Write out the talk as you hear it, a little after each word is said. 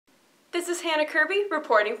This is Hannah Kirby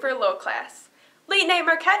reporting for Low Class. Late Night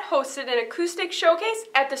Marquette hosted an acoustic showcase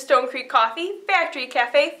at the Stone Creek Coffee Factory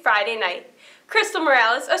Cafe Friday night. Krystal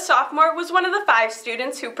Morales, a sophomore, was one of the 5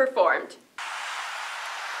 students who performed.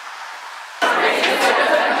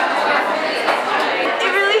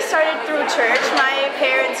 It really started through church. My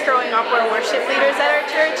parents growing up were worship leaders at our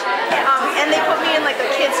church, and they put me in like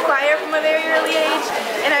a kids choir from a very early age,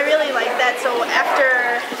 and I really liked that. So after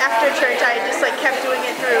church, I just like kept doing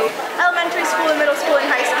it through elementary school and middle school and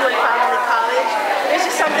high school and finally college. It's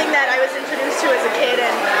just something that I was introduced to as a kid,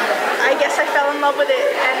 and I guess I fell in love with it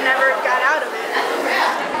and never got out of it.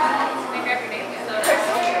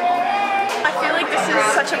 I feel like this is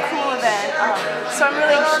such a cool event, so I'm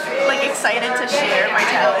really excited to share my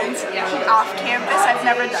talents off campus. I've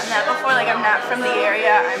never done that before. I'm not from the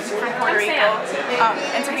area. I'm from Puerto Rico,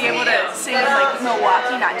 and to be able to sing in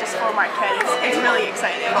Milwaukee, not just for Marquette, it's really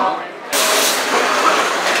exciting.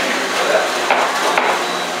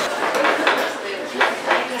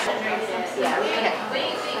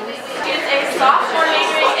 She's a sophomore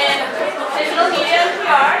majoring in digital media and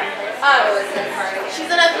PR. She's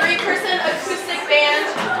in a 3-person acoustic band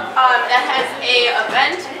that has an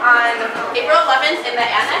event on April 11th in the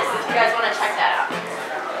Annex, if you guys want to check that out.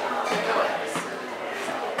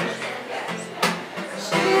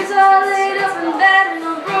 She's all laid up and dead in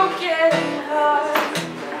a broken heart.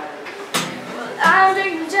 Well, I'm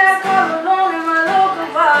drinking Jack all alone in my local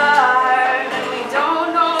bar, and we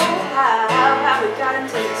don't know how we got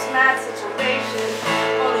into this mad situation.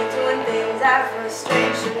 Only doing things out of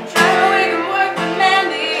frustration. Trying to wake and work with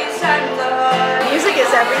Mandy's time to hard. Music is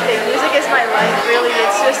everything. Music is my life, really.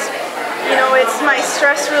 It's just, it's my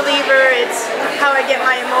stress reliever. It's how I get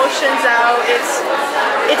my emotions out.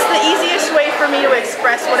 It's the easiest way for me to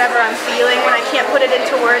express whatever I'm feeling. When I can't put it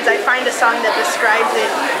into words, I find a song that describes it,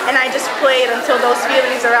 and I just play it until those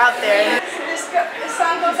feelings are out there. This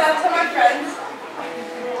song goes out to my friends,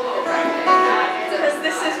 because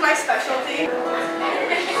this is my specialty.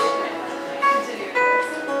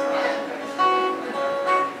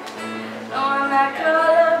 No, I'm not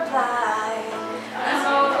colorblind. I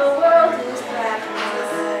know the world is black and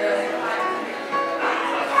white.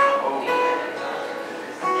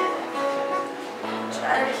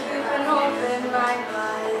 Try to keep an open mind,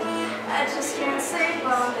 but I just can't sleep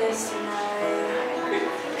on this tonight.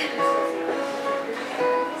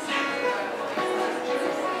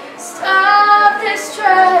 Stop this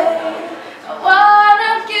train. I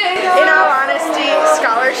wanna get In all honesty,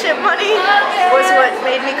 scholarship money was what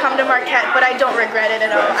made me come to Marquette, but I don't regret it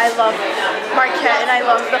at all. I love Marquette, and I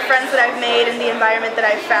love the friends that I've made and the environment that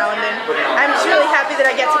I've found, and I'm just really happy that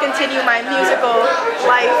I get to continue my musical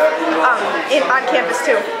life on campus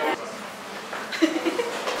too.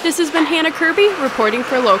 This has been Hannah Kirby reporting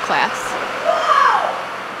for Low Class.